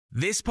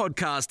This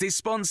podcast is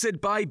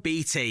sponsored by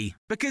BT,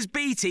 because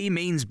BT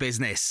means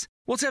business.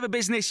 Whatever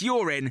business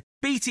you're in,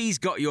 BT's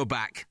got your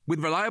back, with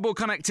reliable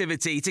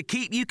connectivity to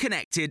keep you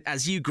connected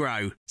as you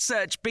grow.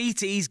 Search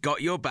BT's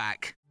got your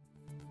back.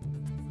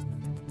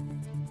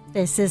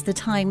 This is the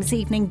Times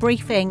evening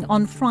briefing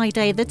on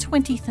Friday, the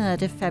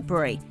 23rd of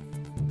February.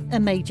 A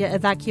major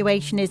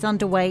evacuation is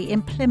underway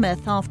in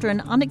Plymouth after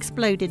an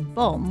unexploded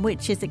bomb,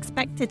 which is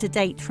expected to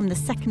date from the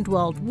Second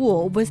World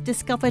War, was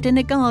discovered in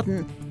a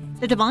garden.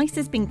 The device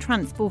is being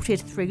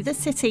transported through the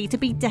city to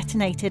be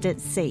detonated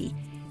at sea.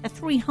 A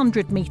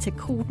 300-metre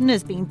cordon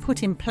has been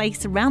put in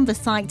place around the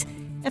site,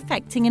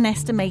 affecting an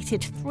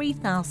estimated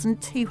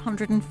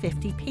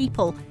 3,250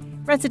 people.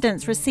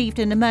 Residents received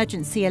an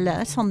emergency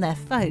alert on their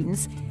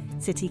phones.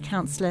 City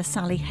Councillor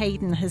Sally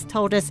Hayden has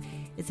told us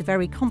it's a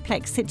very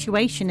complex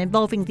situation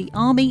involving the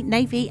Army,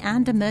 Navy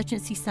and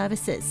emergency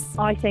services.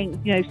 I think,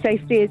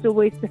 safety is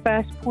always the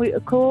first point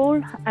of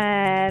call.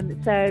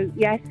 So,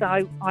 yes,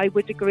 I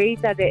would agree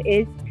that it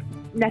is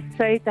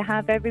necessary to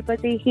have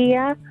everybody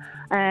here.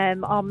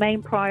 Our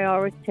main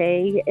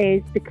priority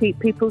is to keep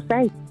people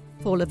safe.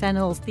 Paula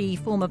Venables, the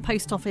former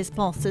post office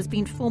boss, has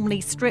been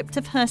formally stripped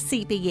of her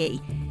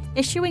CBE.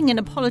 Issuing an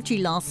apology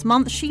last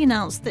month, she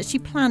announced that she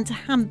planned to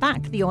hand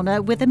back the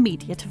honour with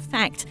immediate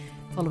effect,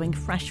 following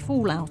fresh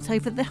fallout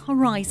over the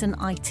Horizon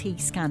IT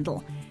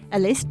scandal. A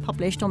list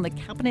published on the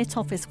Cabinet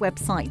Office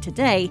website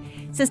today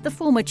says the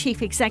former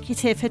chief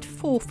executive had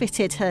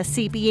forfeited her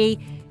CBE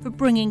for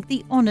bringing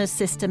the honours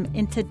system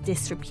into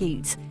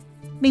disrepute.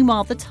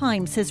 Meanwhile, The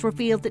Times has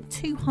revealed that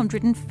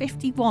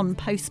 251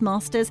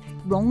 postmasters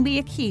wrongly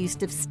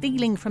accused of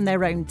stealing from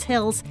their own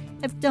tills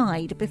have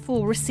died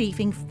before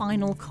receiving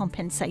final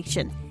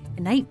compensation.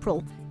 In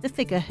April, the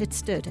figure had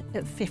stood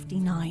at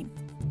 59.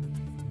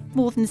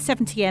 More than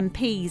 70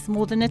 MPs,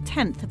 more than a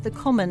tenth of the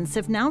Commons,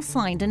 have now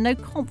signed a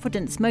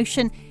no-confidence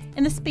motion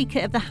in the Speaker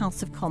of the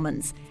House of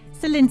Commons.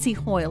 Sir Lindsay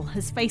Hoyle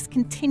has faced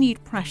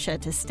continued pressure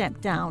to step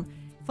down,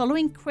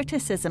 following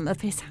criticism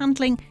of his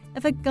handling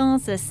of a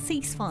Gaza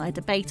ceasefire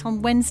debate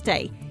on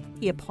Wednesday.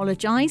 He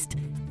apologised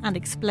and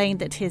explained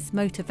that his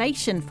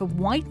motivation for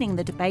widening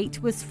the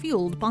debate was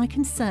fuelled by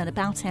concern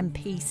about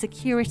MP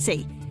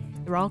security.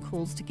 There are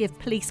calls to give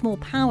police more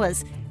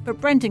powers, but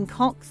Brendan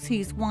Cox,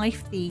 whose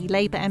wife, the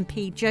Labour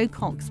MP Jo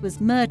Cox, was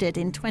murdered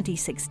in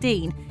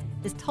 2016,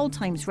 has told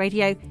Times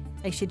Radio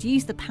they should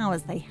use the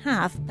powers they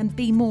have and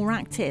be more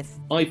active.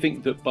 I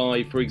think that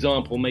by, for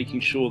example,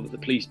 making sure that the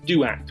police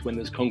do act when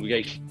there's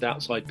congregations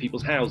outside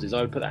people's houses, I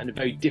would put that in a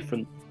very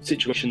different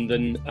situation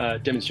than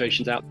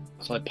demonstrations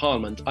outside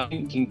Parliament. I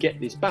think we can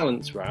get this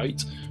balance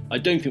right. I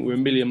don't think we're a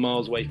million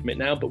miles away from it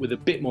now, but with a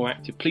bit more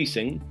active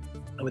policing,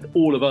 and with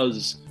all of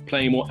us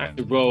playing a more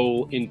active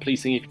role in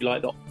policing, if you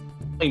like, the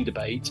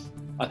debate,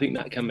 I think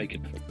that can make a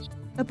difference.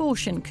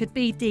 Abortion could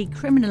be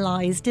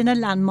decriminalised in a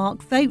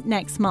landmark vote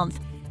next month.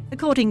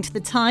 According to The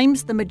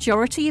Times, the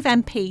majority of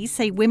MPs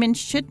say women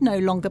should no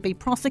longer be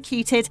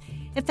prosecuted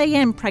if they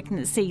end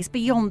pregnancies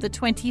beyond the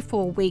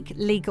 24-week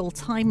legal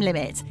time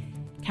limit.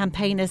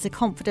 Campaigners are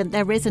confident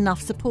there is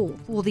enough support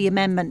for the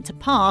amendment to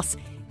pass,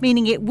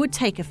 meaning it would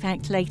take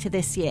effect later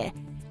this year.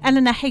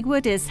 Eleanor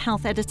Hayward is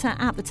health editor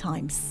at The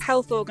Times.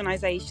 Health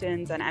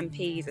organisations and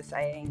MPs are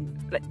saying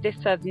that this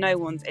serves no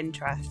one's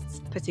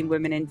interests, putting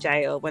women in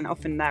jail when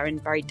often they're in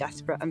very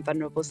desperate and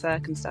vulnerable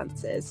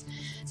circumstances.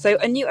 So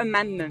a new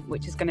amendment,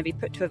 which is going to be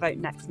put to a vote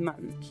next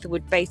month,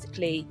 would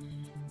basically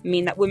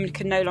mean that women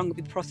can no longer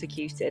be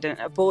prosecuted and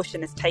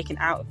abortion is taken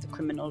out of the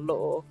criminal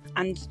law.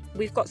 And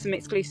we've got some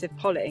exclusive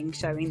polling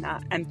showing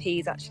that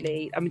MPs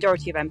a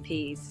majority of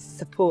MPs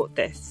support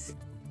this.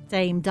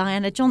 Dame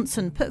Diana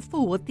Johnson put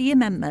forward the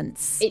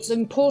amendments. It's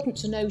important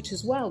to note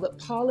as well that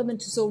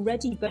Parliament has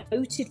already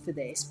voted for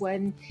this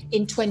when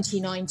in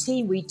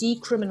 2019 we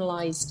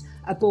decriminalised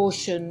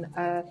abortion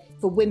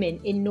for women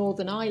in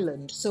Northern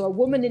Ireland. So a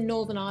woman in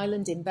Northern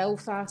Ireland, in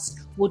Belfast,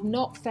 would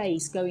not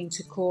face going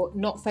to court,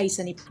 not face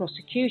any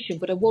prosecution,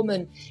 but a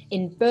woman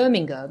in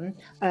Birmingham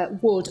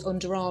would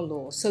under our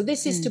law. So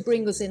this is to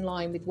bring us in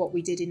line with what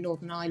we did in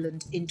Northern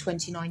Ireland in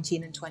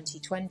 2019 and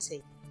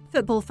 2020.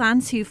 Football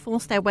fans who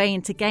force their way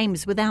into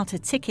games without a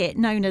ticket,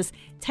 known as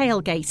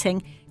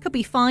tailgating, could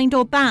be fined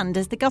or banned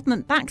as the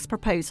government backs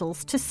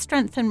proposals to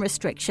strengthen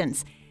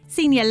restrictions.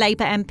 Senior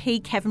Labour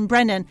MP Kevin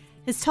Brennan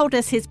has told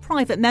us his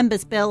private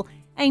member's bill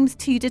aims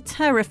to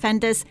deter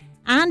offenders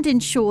and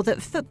ensure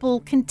that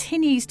football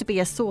continues to be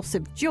a source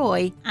of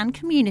joy and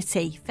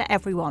community for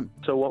everyone.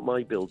 So what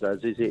my bill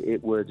does is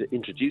it would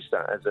introduce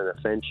that as an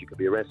offence. You could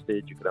be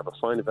arrested, you could have a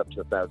fine of up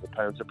to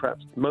 £1,000, or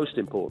perhaps most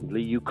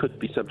importantly, you could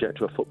be subject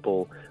to a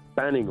football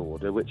banning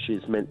order, which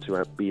is meant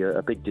to be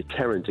a big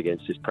deterrent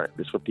against this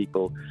practice for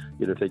people.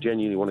 If they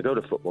genuinely want to go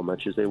to football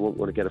matches, they won't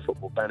want to get a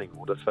football banning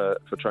order for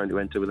trying to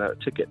enter without a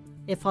ticket.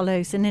 It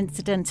follows an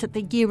incident at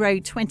the Euro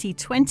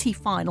 2020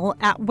 final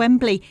at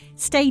Wembley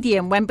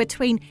Stadium when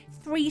between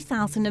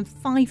 3,000 and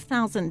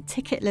 5,000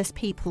 ticketless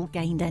people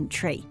gained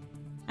entry.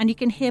 And you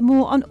can hear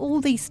more on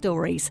all these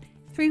stories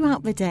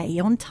throughout the day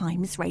on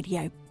Times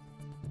Radio.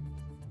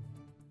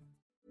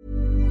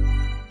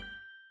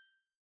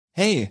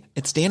 Hey,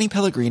 it's Danny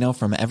Pellegrino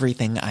from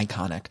Everything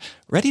Iconic.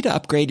 Ready to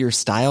upgrade your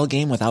style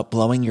game without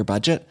blowing your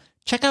budget?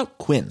 Check out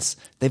Quince.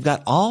 They've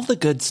got all the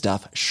good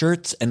stuff,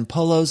 shirts and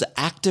polos,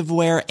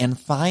 activewear, and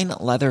fine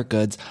leather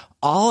goods,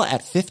 all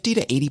at 50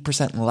 to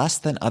 80% less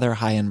than other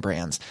high-end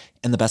brands.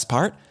 And the best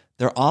part?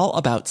 They're all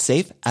about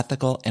safe,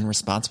 ethical, and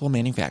responsible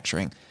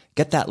manufacturing.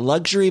 Get that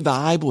luxury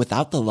vibe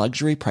without the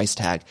luxury price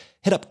tag.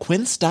 Hit up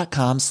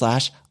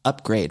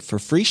quince.com/upgrade for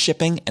free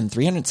shipping and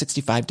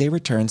 365-day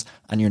returns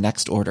on your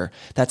next order.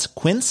 That's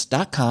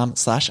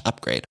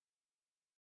quince.com/upgrade.